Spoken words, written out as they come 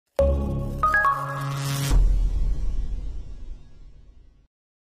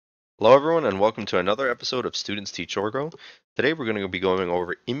Hello everyone and welcome to another episode of Students Teach or Grow. Today we're going to be going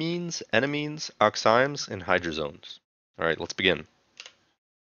over imines, enamines, oximes, and hydrazones. Alright, let's begin.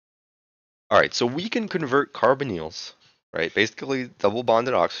 Alright, so we can convert carbonyls, right, basically double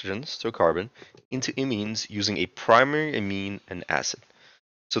bonded oxygens to a carbon, into imines using a primary amine and acid.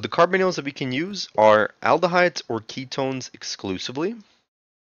 So the carbonyls that we can use are aldehydes or ketones exclusively.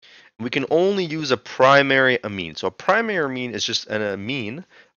 We can only use a primary amine. So a primary amine is just an amine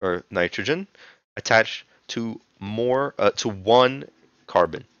or nitrogen attached to one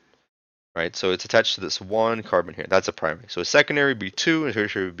carbon, right? So it's attached to this one carbon here. That's a primary. So a secondary would be 2 and a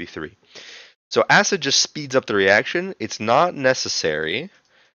tertiary would be 3. So acid just speeds up the reaction. It's not necessary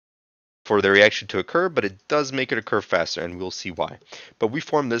for the reaction to occur, but it does make it occur faster, and we'll see why. But we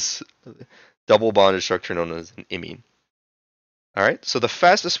form this double bonded structure known as an imine. All right, so the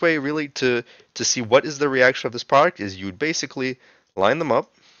fastest way really to see what is the reaction of this product is you would basically line them up.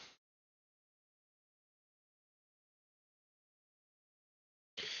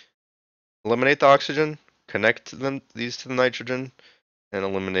 Eliminate the oxygen, connect these to the nitrogen, and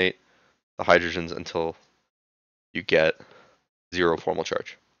eliminate the hydrogens until you get zero formal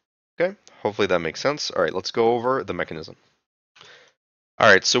charge. Okay, hopefully that makes sense. All right, let's go over the mechanism. All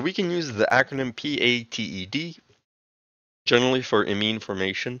right, so we can use the acronym PATED generally for imine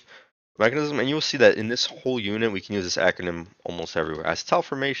formation mechanism, and you'll see that in this whole unit we can use this acronym almost everywhere. Acetal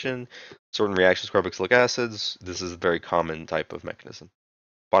formation, certain reactions with carboxylic acids, this is a very common type of mechanism.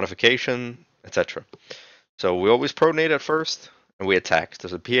 Bonification, etc. So we always protonate at first, and we attack. So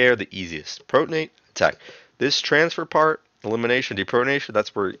the PA are the easiest. Protonate, attack. This transfer part, elimination, deprotonation,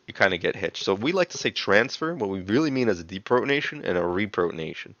 that's where you kind of get hitched. So we like to say transfer. What we really mean is a deprotonation and a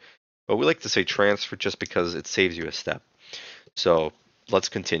reprotonation. But we like to say transfer just because it saves you a step. So let's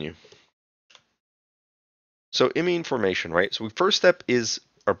continue. So imine formation, right? So first step is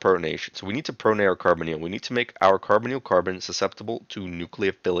our protonation. So we need to protonate our carbonyl. We need to make our carbonyl carbon susceptible to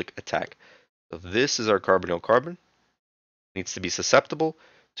nucleophilic attack. So this is our carbonyl carbon. It needs to be susceptible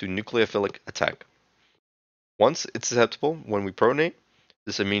to nucleophilic attack. Once it's susceptible, when we protonate,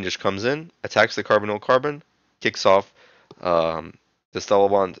 this amine just comes in, attacks the carbonyl carbon, kicks off this double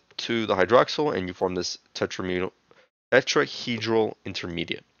bond to the hydroxyl, and you form this tetrahedral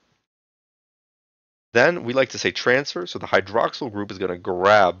intermediate. Then we like to say transfer, so the hydroxyl group is going to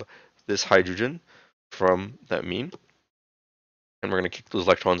grab this hydrogen from that amine, and we're going to kick those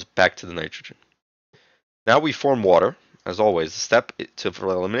electrons back to the nitrogen. Now we form water. As always, the step for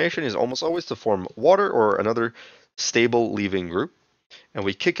elimination is almost always to form water or another stable leaving group, and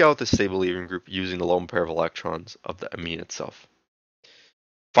we kick out the stable leaving group using the lone pair of electrons of the amine itself.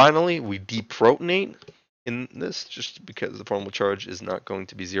 Finally, we deprotonate in this, just because the formal charge is not going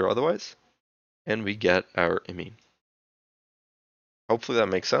to be zero otherwise, and we get our amine. Hopefully that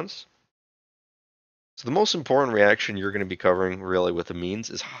makes sense. So the most important reaction you're going to be covering really with amines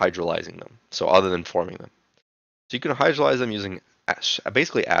is hydrolyzing them, so other than forming them. So you can hydrolyze them using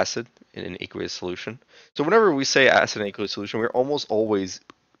basically acid in an aqueous solution. So whenever we say acid in aqueous solution, we're almost always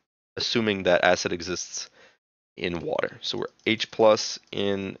assuming that acid exists in water. So we're H plus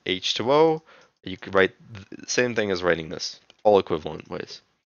in H2O. You could write the same thing as writing this, all equivalent ways.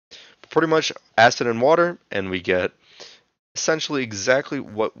 But pretty much acid and water, and we get essentially exactly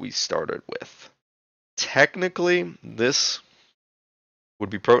what we started with. Technically, this would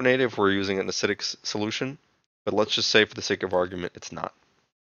be protonated if we're using an acidic solution, but let's just say for the sake of argument, it's not.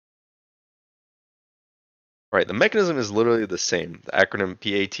 Right, the mechanism is literally the same. The acronym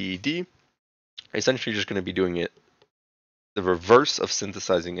PATED, essentially just going to be doing it the reverse of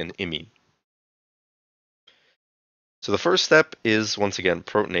synthesizing an imine. So the first step is, once again,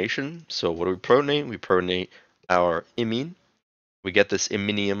 protonation. So what do we protonate? We protonate our imine. We get this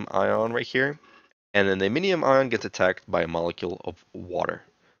iminium ion right here, and then the iminium ion gets attacked by a molecule of water.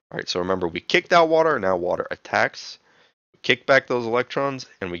 All right, so remember, we kicked out water, now water attacks. We kick back those electrons,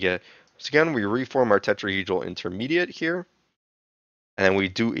 and we get, once again, we reform our tetrahedral intermediate here, and then we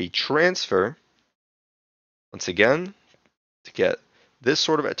do a transfer, once again, to get this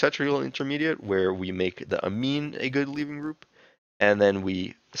sort of a tetrahedral intermediate where we make the amine a good leaving group, and then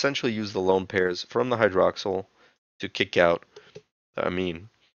we essentially use the lone pairs from the hydroxyl to kick out the amine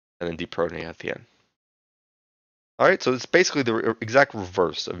and then deprotonate at the end. All right, so it's basically the exact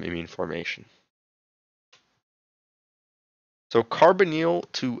reverse of imine formation. So carbonyl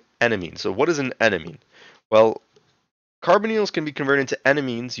to enamine. So what is an enamine? Well, carbonyls can be converted into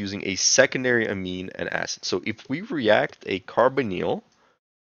enamines using a secondary amine and acid. So if we react a carbonyl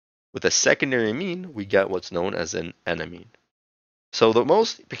with a secondary amine, we get what's known as an enamine. So the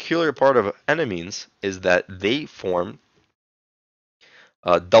most peculiar part of enamines is that they form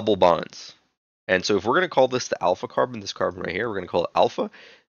double bonds. And so if we're going to call this the alpha carbon, this carbon right here, we're going to call it alpha.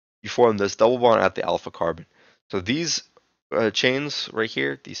 You form this double bond at the alpha carbon. So these chains right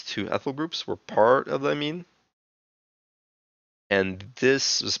here, these two ethyl groups, were part of the amine, and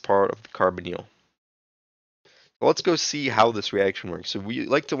this is part of the carbonyl. So let's go see how this reaction works. So we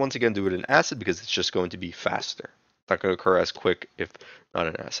like to once again do it in acid because it's just going to be faster. It's not going to occur as quick if not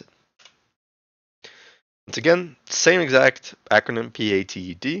in acid. Once again, same exact acronym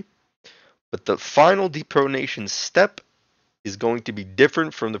PATED, but the final deprotonation step is going to be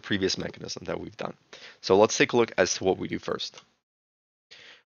different from the previous mechanism that we've done. So let's take a look as to what we do first.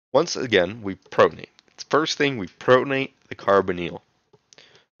 Once again, we protonate. First thing, we protonate the carbonyl. All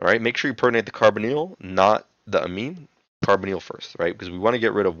right, make sure you protonate the carbonyl, not the amine. Carbonyl first, right? Because we want to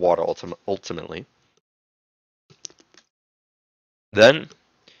get rid of water ultimately. Then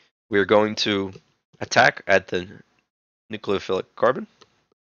we're going to attack at the nucleophilic carbon.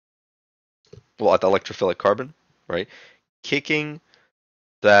 Well, at the electrophilic carbon, right? Kicking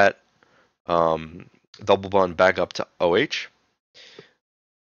that double bond back up to OH.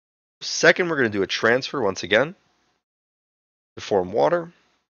 Second, we're going to do a transfer once again to form water.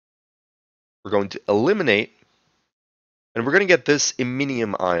 We're going to eliminate, and we're going to get this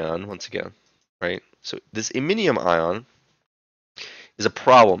iminium ion once again, right? So this iminium ion is a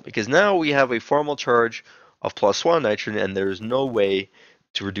problem because now we have a formal charge of +1 nitrogen, and there is no way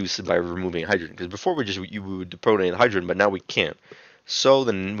to reduce it by removing hydrogen. Because before we would deprotonate the hydrogen, but now we can't. So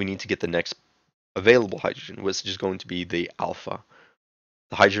then we need to get the next available hydrogen, which is going to be the alpha,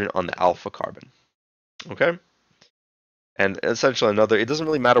 the hydrogen on the alpha carbon. Okay. And essentially it doesn't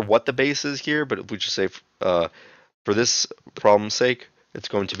really matter what the base is here, but if we just say for this problem's sake, it's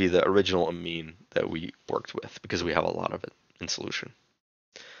going to be the original amine that we worked with because we have a lot of it in solution.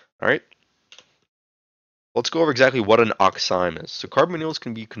 All right. Let's go over exactly what an oxime is. So carbonyls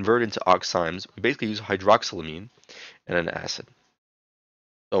can be converted into oximes. We basically use hydroxylamine and an acid.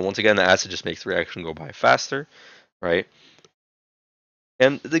 So once again, the acid just makes the reaction go by faster, right?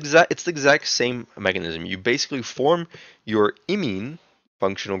 And it's the exact same mechanism. You basically form your imine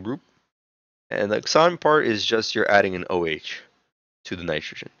functional group, and the oxime part is just you're adding an OH to the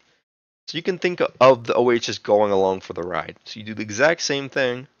nitrogen. So you can think of the OH just going along for the ride. So you do the exact same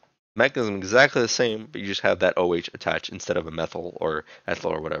thing, mechanism exactly the same, but you just have that OH attached instead of a methyl or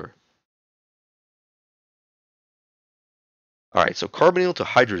ethyl or whatever. All right, so carbonyl to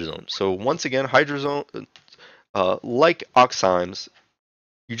hydrazone. So once again, hydrazone, like oximes,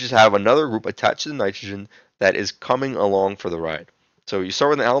 you just have another group attached to the nitrogen that is coming along for the ride. So you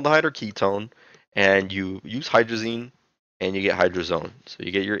start with an aldehyde or ketone, and you use hydrazine, and you get hydrazone. So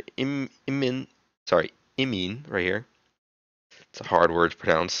you get your imine right here. It's a hard word to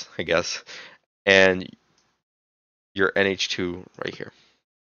pronounce, I guess. And your NH2 right here.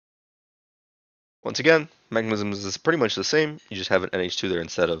 Once again, mechanism is pretty much the same. You just have an NH2 there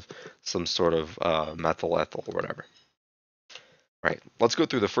instead of some sort of methyl ethyl or whatever. All right, let's go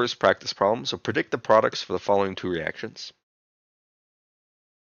through the first practice problem. So predict the products for the following two reactions.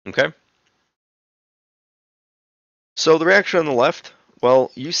 Okay. So the reaction on the left,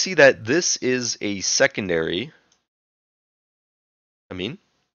 well, you see that this is a secondary amine.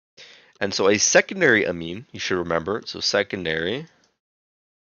 And so a secondary amine, you should remember, so secondary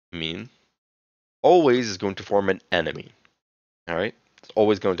amine always is going to form an enamine. All right, it's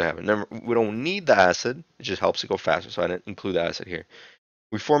always going to happen. Remember, we don't need the acid, it just helps it go faster, so I didn't include the acid here.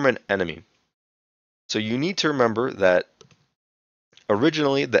 We form an enamine. So you need to remember that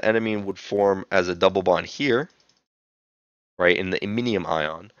originally the enamine would form as a double bond here, right, in the iminium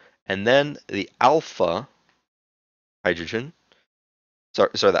ion, and then the alpha hydrogen,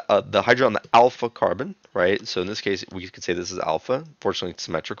 the hydrogen on the alpha carbon, right, so in this case we could say this is alpha, fortunately it's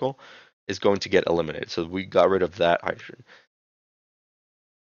symmetrical, is going to get eliminated. So we got rid of that hydrogen.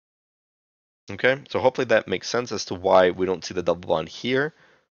 Okay, so hopefully that makes sense as to why we don't see the double bond here,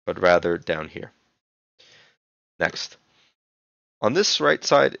 but rather down here. Next. On this right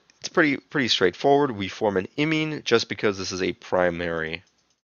side, it's pretty straightforward. We form an imine just because this is a primary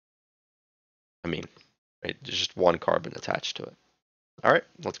amine. Right? There's just one carbon attached to it. All right,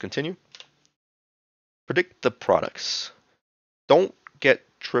 let's continue. Predict the products. Don't get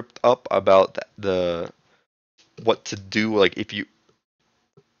tripped up about the what to do. Like if you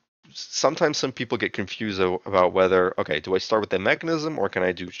sometimes some people get confused about whether, okay, do I start with the mechanism or can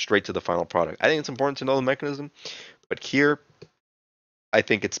I do straight to the final product? I think it's important to know the mechanism, but here I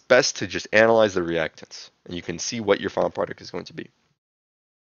think it's best to just analyze the reactants and you can see what your final product is going to be.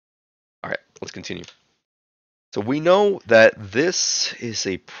 All right, let's continue. So we know that this is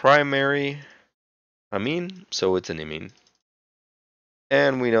a primary amine, so it's an imine.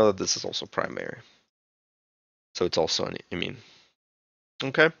 And we know that this is also primary. So it's also an imine.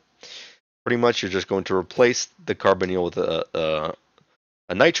 Okay. Pretty much you're just going to replace the carbonyl with a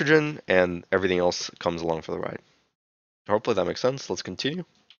nitrogen, and everything else comes along for the ride. Hopefully that makes sense. Let's continue.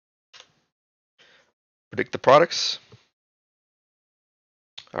 Predict the products.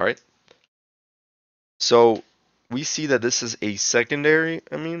 All right. So we see that this is a secondary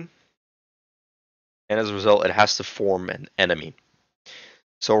amine, and as a result, it has to form an enamine.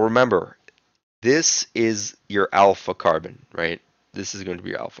 So remember, this is your alpha carbon, right? This is going to be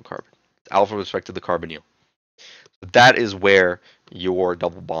your alpha carbon. Alpha with respect to the carbonyl. That is where your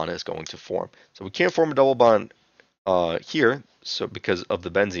double bond is going to form. So we can't form a double bond here, so because of the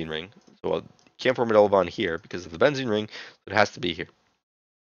benzene ring. So can't form a double bond here because of the benzene ring. So it has to be here.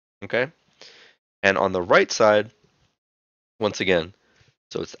 Okay. And on the right side, once again,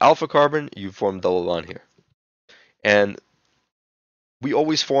 so it's alpha carbon. You form double bond here, and we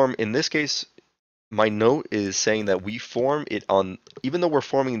always form. In this case, my note is saying that we form it on, even though we're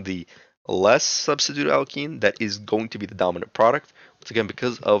forming the less substitute alkene, that is going to be the dominant product. Once again,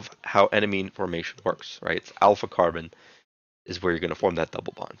 because of how enamine formation works, right? It's alpha carbon is where you're going to form that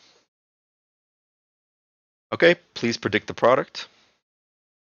double bond. Okay, please predict the product.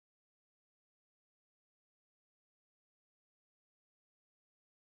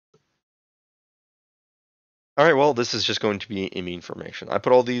 All right, well, this is just going to be imine formation. I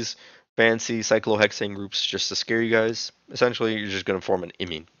put all these fancy cyclohexane groups just to scare you guys. Essentially, you're just going to form an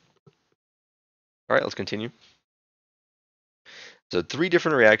imine. All right, let's continue. So 3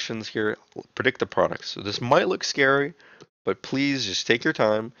 different reactions here. Predict the products. So this might look scary, but please just take your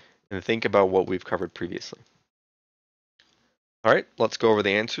time and think about what we've covered previously. All right, let's go over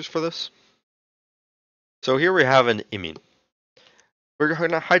the answers for this. So here we have an imine. We're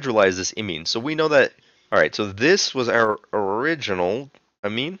going to hydrolyze this imine. So we know that, all right, so this was our original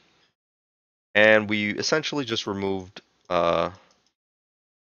amine, and we essentially just removed the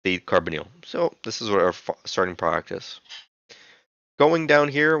carbonyl. So this is what our starting product is. Going down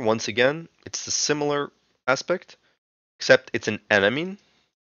here, once again, it's the similar aspect, except it's an enamine.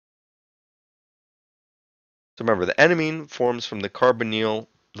 So remember, the enamine forms from the carbonyl,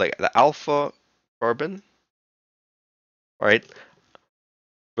 like the alpha carbon, right,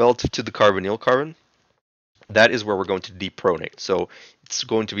 relative to the carbonyl carbon. That is where we're going to depronate. So it's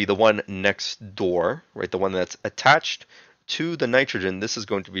going to be the one next door, right, the one that's attached to the nitrogen. This is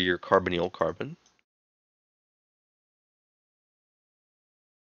going to be your carbonyl carbon.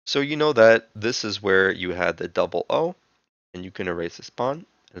 So you know that this is where you had the double O, and you can erase this bond.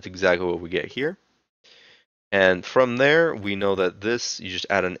 That's exactly what we get here. And from there, we know that this, you just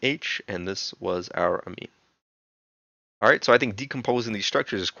add an H, and this was our amine. All right, so I think decomposing these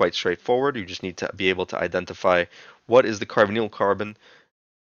structures is quite straightforward. You just need to be able to identify what is the carbonyl carbon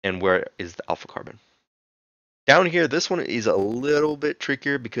and where is the alpha carbon. Down here, this one is a little bit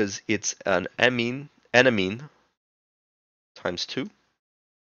trickier because it's an enamine times 2.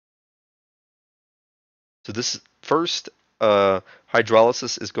 So this first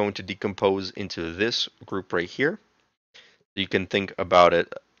hydrolysis is going to decompose into this group right here. You can think about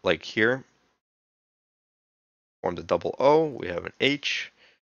it like here. Form the double O, we have an H,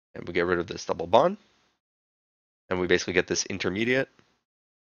 and we get rid of this double bond. And we basically get this intermediate.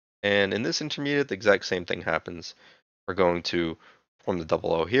 And in this intermediate, the exact same thing happens. We're going to form the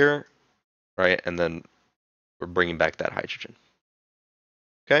double O here, right? And then we're bringing back that hydrogen.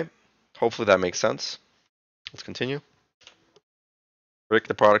 Okay, hopefully that makes sense. Let's continue. Predict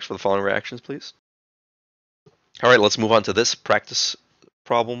the products for the following reactions, please. All right, let's move on to this practice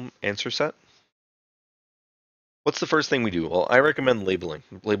problem answer set. What's the first thing we do? Well, I recommend labeling.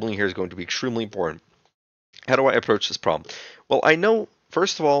 Labeling here is going to be extremely important. How do I approach this problem? Well, I know,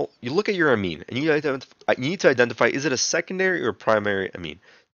 first of all, you look at your amine, and you need to identify, is it a secondary or primary amine?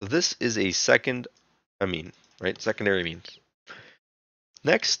 So this is a second amine, right? Secondary amines.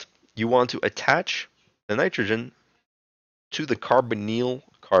 Next, you want to attach the nitrogen to the carbonyl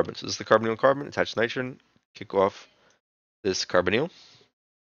carbon. So this is the carbonyl carbon, attach nitrogen, kick off this carbonyl.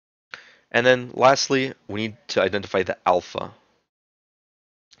 And then lastly, we need to identify the alpha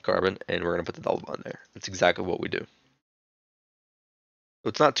carbon, and we're going to put the double bond there. That's exactly what we do. So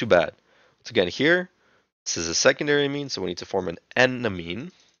it's not too bad. Once again, here, this is a secondary amine, so we need to form an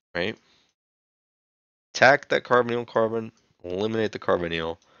enamine, right? Attack that carbonyl carbon, eliminate the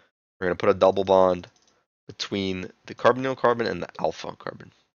carbonyl. We're going to put a double bond between the carbonyl carbon and the alpha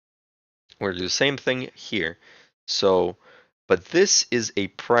carbon. We're going to do the same thing here. So, but this is a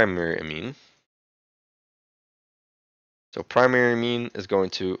primary amine. So primary amine is going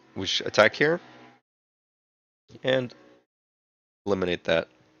to, we should attack here. And eliminate that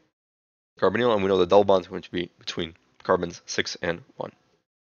carbonyl, and we know the double bond is going to be between carbons 6 and 1.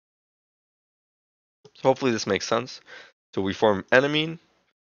 So hopefully this makes sense. So we form enamine.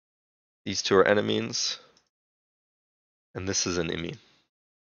 These two are enamines. And this is an imine.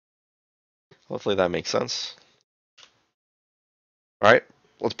 Hopefully that makes sense. All right,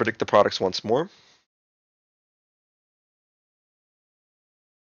 let's predict the products once more.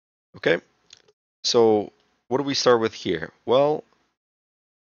 Okay, so what do we start with here? Well,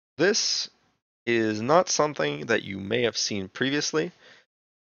 this is not something that you may have seen previously.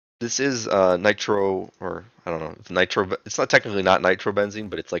 This is nitro, or I don't know, nitro. It's not technically not nitrobenzene,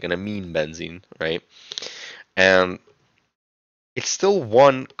 but it's like an amine benzene, right? And it's still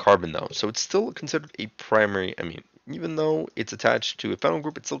one carbon though, so it's still considered a primary amine. Even though it's attached to a phenyl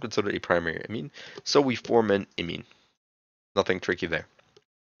group, it's still considered a primary amine. So we form an imine. Nothing tricky there.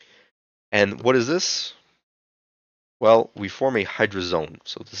 And what is this? Well, we form a hydrazone.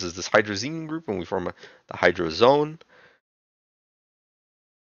 So this is this hydrazine group, and we form the hydrazone.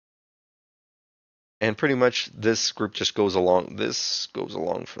 And pretty much this group just goes along. This goes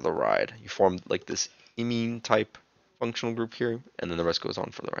along for the ride. You form like this imine type functional group here, and then the rest goes on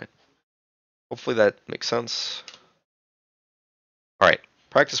for the ride. Hopefully that makes sense. All right,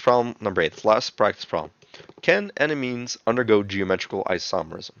 practice problem number 8. Last practice problem. Can enamines undergo geometrical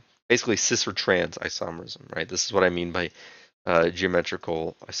isomerism? Basically, cis or trans isomerism, right? This is what I mean by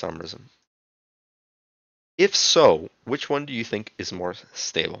geometrical isomerism. If so, which one do you think is more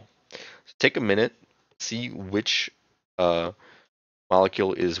stable? So take a minute, see which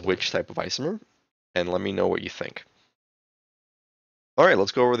molecule is which type of isomer, and let me know what you think. All right,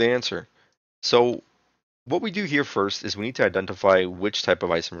 let's go over the answer. So what we do here first is we need to identify which type of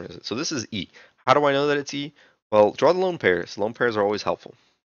isomer is it. So this is E. How do I know that it's E? Well, draw the lone pairs. Lone pairs are always helpful.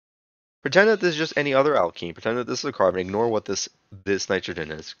 Pretend that this is just any other alkene. Pretend that this is a carbon. Ignore what this nitrogen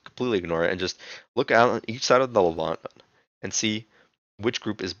is. Completely ignore it and just look out on each side of the double bond and see which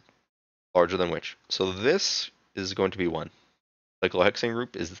group is larger than which. So this is going to be 1. Cyclohexane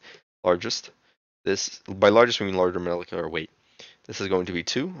group is largest. This, by largest we mean larger molecular weight. This is going to be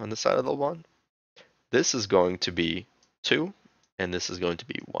 2 on this side of the bond. This is going to be 2, and this is going to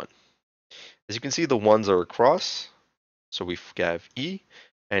be 1. As you can see, the 1s are across, so we have E,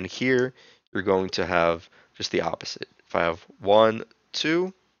 and here you're going to have just the opposite. If I have 1,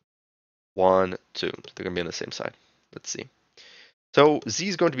 2, 1, 2, they're going to be on the same side. Let's see. So Z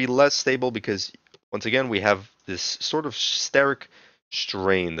is going to be less stable because, once again, we have this sort of steric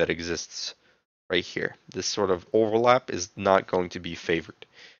strain that exists right here. This sort of overlap is not going to be favored.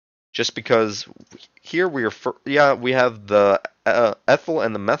 Just because here we have the ethyl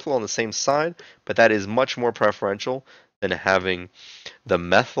and the methyl on the same side, but that is much more preferential than having the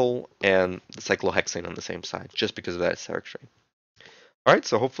methyl and the cyclohexane on the same side, just because of that steric strain. All right,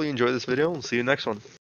 so hopefully you enjoy this video. We'll see you next one.